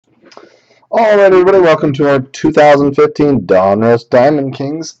Alright, everybody, welcome to our 2015 Donruss Diamond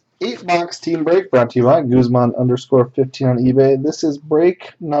Kings 8-box team break brought to you by Guzman _ 15 on eBay. This is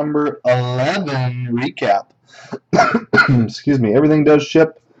break number 11 recap. Excuse me, everything does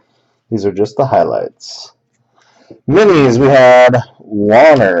ship. These are just the highlights. Minis, we had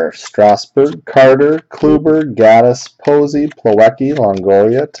Warner, Strasburg, Carter, Kluber, Gaddis, Posey, Plawecki,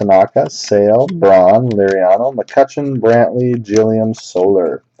 Longoria, Tanaka, Sale, Braun, Liriano, McCutchen, Brantley, Gilliam,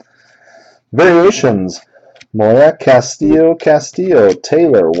 Soler. Variations: Moya, Castillo,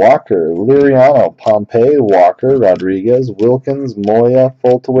 Taylor, Walker, Liriano, Pompey, Walker, Rodriguez, Wilkins, Moya,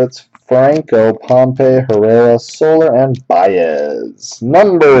 Foltowitz, Franco, Pompey, Herrera, Soler, and Baez.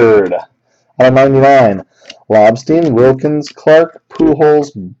 Numbered out of 99. Lobstein, Wilkins, Clark,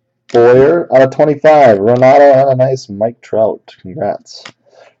 Pujols, Boyer. Out of 25. Ronaldo, and a nice Mike Trout. Congrats.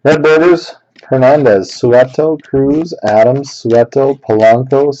 Red Burgers, Hernandez, Sueto, Cruz, Adams, Sueto,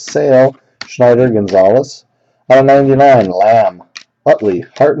 Polanco, Sale, Schneider, Gonzalez. Out of 99, Lamb, Utley,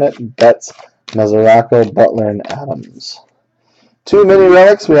 Hartnett, Betts, Mesoraco, Butler, and Adams. Two mini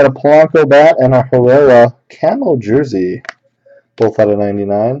relics. We had a Polanco bat and a Herrera camo jersey, both out of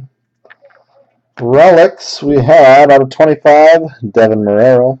 99. Relics, we had out of 25, Devin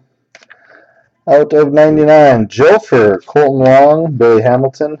Marrero. Out of 99, Jofer, Colton Wong, Billy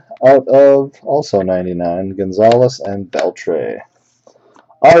Hamilton. Out of also 99, Gonzalez and Beltre.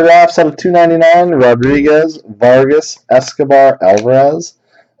 Autographs out of 299, Rodriguez, Vargas, Escobar, Alvarez.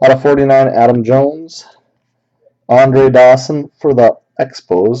 Out of 49, Adam Jones. Andre Dawson for the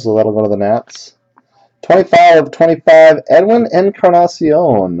Expos, so that'll go to the Nats. 25 of 25, Edwin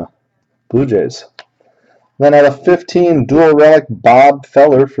Encarnacion, Blue Jays. Then out of 15, dual relic, Bob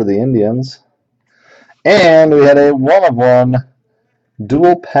Feller for the Indians. And we had a 1-of-1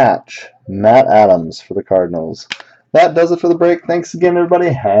 dual patch, Matt Adams for the Cardinals. That does it for the break. Thanks again, everybody.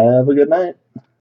 Have a good night.